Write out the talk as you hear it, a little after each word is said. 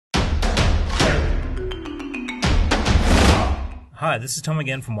Hi, this is Tom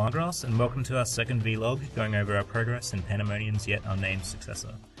again from Wildgrass, and welcome to our second vlog going over our progress in Pandemonium's yet unnamed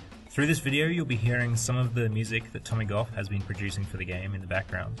successor. Through this video you'll be hearing some of the music that Tommy Goff has been producing for the game in the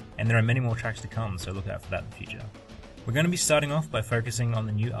background, and there are many more tracks to come, so look out for that in the future. We're going to be starting off by focusing on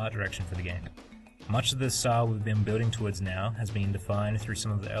the new art direction for the game. Much of the style we've been building towards now has been defined through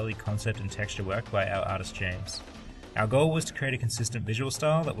some of the early concept and texture work by our artist James. Our goal was to create a consistent visual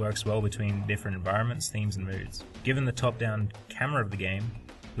style that works well between different environments, themes and moods. Given the top-down camera of the game,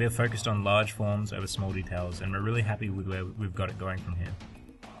 we have focused on large forms over small details, and we're really happy with where we've got it going from here.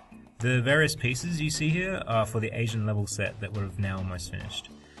 The various pieces you see here are for the Asian level set that we've now almost finished.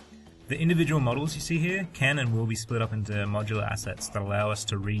 The individual models you see here can and will be split up into modular assets that allow us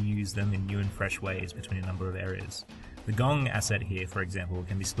to reuse them in new and fresh ways between a number of areas. The gong asset here, for example,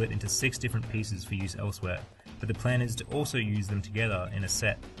 can be split into 6 different pieces for use elsewhere, but the plan is to also use them together in a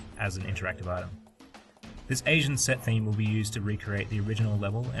set as an interactive item. This Asian set theme will be used to recreate the original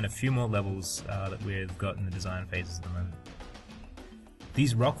level and a few more levels that we've got in the design phases at the moment.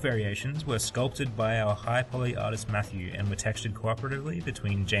 These rock variations were sculpted by our high poly artist Matthew and were textured cooperatively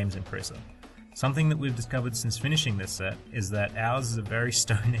between James and Carissa. Something that we've discovered since finishing this set is that ours is a very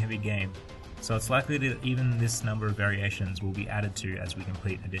stone heavy game, so it's likely that even this number of variations will be added to as we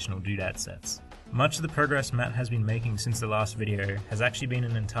complete additional doodad sets. Much of the progress Matt has been making since the last video has actually been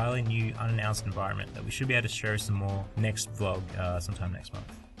an entirely new unannounced environment that we should be able to show some more next vlog sometime next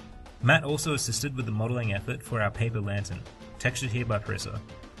month. Matt also assisted with the modelling effort for our paper lantern, textured here by Carissa.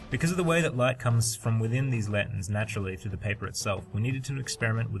 Because of the way that light comes from within these lanterns naturally through the paper itself, we needed to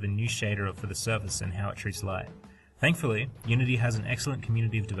experiment with a new shader for the surface and how it treats light. Thankfully, Unity has an excellent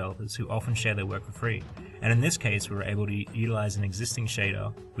community of developers who often share their work for free, and in this case we were able to utilise an existing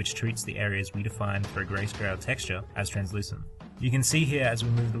shader which treats the areas we defined for a grayscale texture as translucent. You can see here as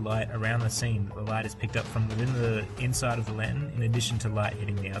we move the light around the scene that the light is picked up from within the inside of the lantern in addition to light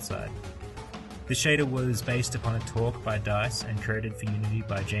hitting the outside. This shader was based upon a talk by DICE and created for Unity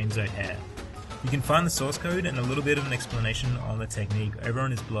by James O'Hare. You can find the source code and a little bit of an explanation on the technique over on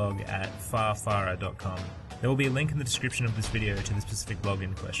his blog at farfara.com. There will be a link in the description of this video to the specific blog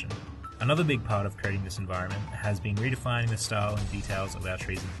in question. Another big part of creating this environment has been redefining the style and details of our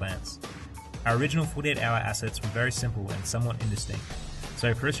trees and plants. Our original 48-hour assets were very simple and somewhat indistinct,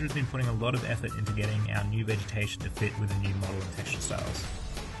 so Carissa has been putting a lot of effort into getting our new vegetation to fit with the new model and texture styles.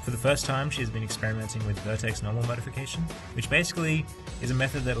 For the first time, she has been experimenting with vertex normal modification, which basically is a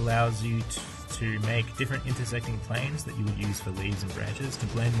method that allows you to make different intersecting planes that you would use for leaves and branches to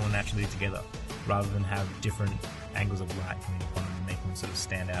blend more naturally together, rather than have different angles of light coming upon them and making them sort of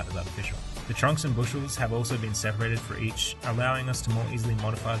stand out as artificial. The trunks and bushels have also been separated for each, allowing us to more easily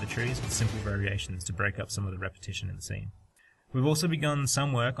modify the trees with simple variations to break up some of the repetition in the scene. We've also begun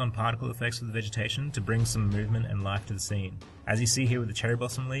some work on particle effects of the vegetation to bring some movement and life to the scene, as you see here with the cherry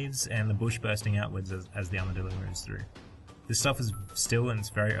blossom leaves and the bush bursting outwards as the armadillo moves through. This stuff is still in its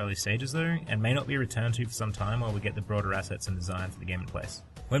very early stages though, and may not be returned to for some time while we get the broader assets and design for the game in place.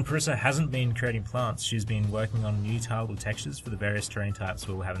 When Carissa hasn't been creating plants, she's been working on new tileable textures for the various terrain types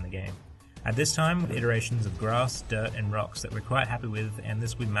we'll have in the game. At this time, with iterations of grass, dirt and rocks that we're quite happy with, and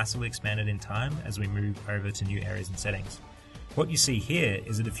this will be massively expanded in time as we move over to new areas and settings. What you see here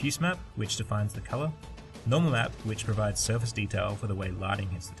is a diffuse map, which defines the colour, normal map, which provides surface detail for the way lighting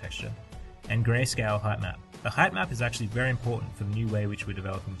hits the texture, and grayscale height map. The height map is actually very important for the new way which we're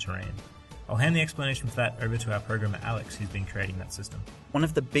developing the terrain. I'll hand the explanation for that over to our programmer Alex, who's been creating that system. One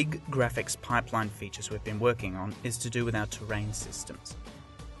of the big graphics pipeline features we've been working on is to do with our terrain systems.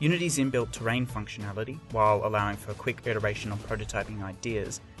 Unity's inbuilt terrain functionality, while allowing for a quick iteration on prototyping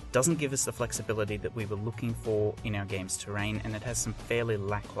ideas, doesn't give us the flexibility that we were looking for in our game's terrain, and it has some fairly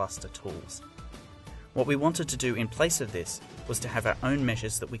lackluster tools. What we wanted to do in place of this was to have our own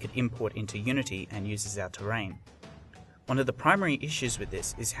meshes that we could import into Unity and use as our terrain. One of the primary issues with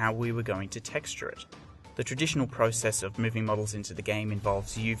this is how we were going to texture it. The traditional process of moving models into the game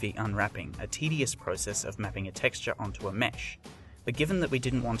involves UV unwrapping, a tedious process of mapping a texture onto a mesh. But given that we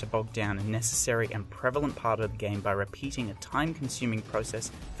didn't want to bog down a necessary and prevalent part of the game by repeating a time-consuming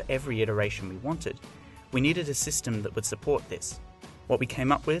process for every iteration we wanted, we needed a system that would support this. What we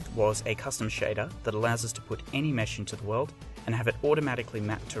came up with was a custom shader that allows us to put any mesh into the world and have it automatically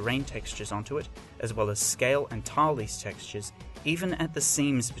map terrain textures onto it, as well as scale and tile these textures, even at the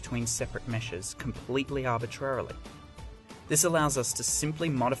seams between separate meshes, completely arbitrarily. This allows us to simply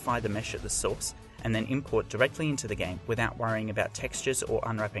modify the mesh at the source and then import directly into the game without worrying about textures or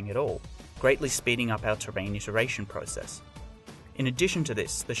unwrapping at all, greatly speeding up our terrain iteration process. In addition to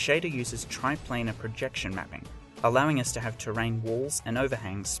this, the shader uses triplanar projection mapping, allowing us to have terrain walls and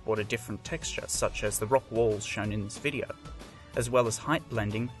overhangs sport a different texture, such as the rock walls shown in this video. as well as height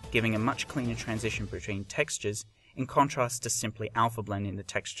blending, giving a much cleaner transition between textures in contrast to simply alpha blending the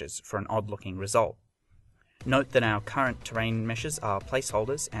textures for an odd-looking result. Note that our current terrain meshes are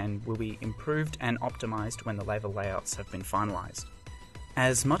placeholders and will be improved and optimized when the level layouts have been finalized.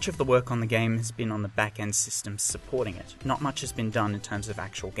 As much of the work on the game has been on the back-end systems supporting it, not much has been done in terms of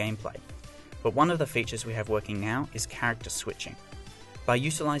actual gameplay. But one of the features we have working now is character switching. By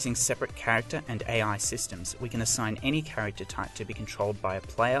utilizing separate character and AI systems, we can assign any character type to be controlled by a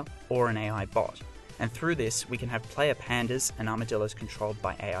player or an AI bot, and through this we can have player pandas and armadillos controlled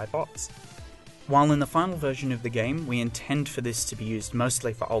by AI bots. While in the final version of the game we intend for this to be used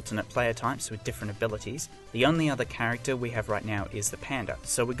mostly for alternate player types with different abilities, the only other character we have right now is the panda,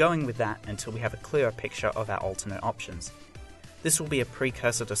 so we're going with that until we have a clearer picture of our alternate options. This will be a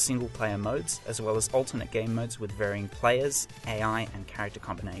precursor to single player modes, as well as alternate game modes with varying players, AI and character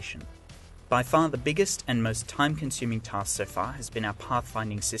combination. By far the biggest and most time-consuming task so far has been our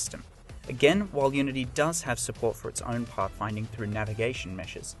pathfinding system. Again, while Unity does have support for its own pathfinding through navigation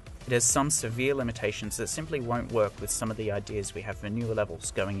meshes, it has some severe limitations that simply won't work with some of the ideas we have for newer levels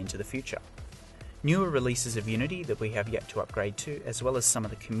going into the future. Newer releases of Unity that we have yet to upgrade to, as well as some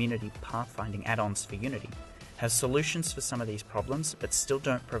of the community pathfinding add-ons for Unity, have solutions for some of these problems but still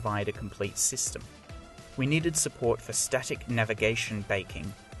don't provide a complete system. We needed support for static navigation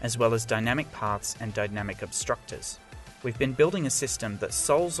baking, as well as dynamic paths and dynamic obstructors. We've been building a system that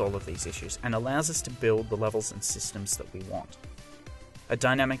solves all of these issues and allows us to build the levels and systems that we want. A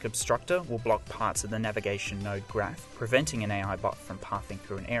dynamic obstructor will block parts of the navigation node graph, preventing an AI bot from pathing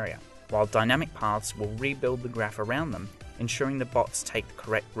through an area, while dynamic paths will rebuild the graph around them, ensuring the bots take the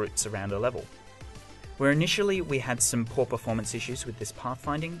correct routes around a level. Where initially we had some poor performance issues with this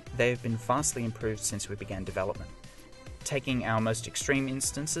pathfinding, they have been vastly improved since we began development. Taking our most extreme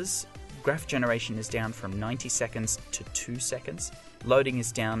instances, graph generation is down from 90 seconds to 2 seconds, loading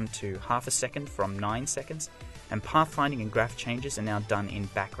is down to half a second from 9 seconds, and pathfinding and graph changes are now done in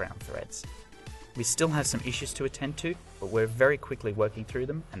background threads. We still have some issues to attend to, but we're very quickly working through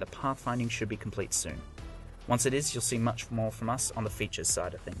them and the pathfinding should be complete soon. Once it is, you'll see much more from us on the features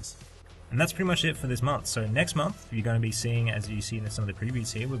side of things. And that's pretty much it for this month. So next month, you're going to be seeing, as you see in some of the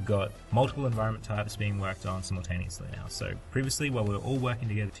previews here, we've got multiple environment types being worked on simultaneously now. So previously, while we were all working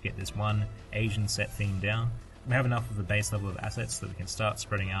together to get this one Asian set theme down, we have enough of a base level of assets that we can start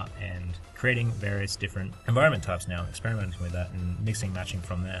spreading out and creating various different environment types now, experimenting with that and mixing and matching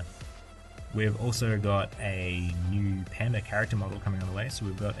from there. We've also got a new panda character model coming on the way, so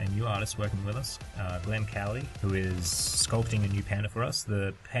we've got a new artist working with us, Glenn Cowley, who is sculpting a new panda for us.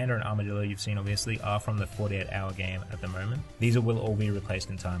 The panda and armadillo you've seen obviously are from the 48-hour game at the moment. These will all be replaced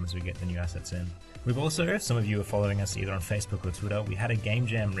in time as we get the new assets in. We've also, if some of you are following us either on Facebook or Twitter, we had a game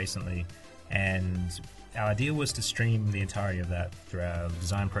jam recently, and our idea was to stream the entirety of that through our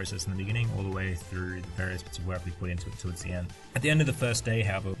design process in the beginning all the way through the various bits of work we put into it towards the end. At the end of the first day,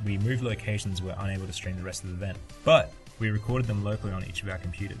 however, we moved locations, we're unable to stream the rest of the event, but we recorded them locally on each of our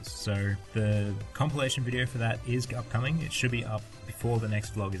computers. So the compilation video for that is upcoming. It should be up before the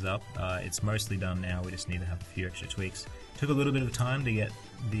next vlog is up. It's mostly done now, we just need to have a few extra tweaks. Took a little bit of time to get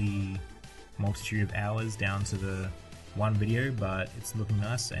the multitude of hours down to the one video, but it's looking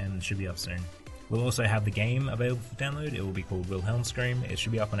nice and should be up soon. We'll also have the game available for download. It will be called Wilhelm Scream. It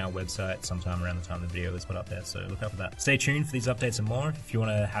should be up on our website sometime around the time the video is put up there, so look out for that. Stay tuned for these updates and more. If you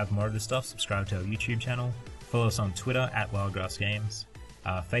want to have more of this stuff, subscribe to our YouTube channel. Follow us on Twitter at Wildgrass Games,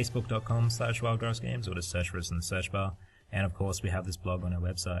 Facebook.com/WildgrassGames, or just search for us in the search bar. And of course, we have this blog on our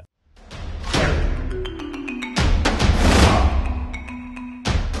website.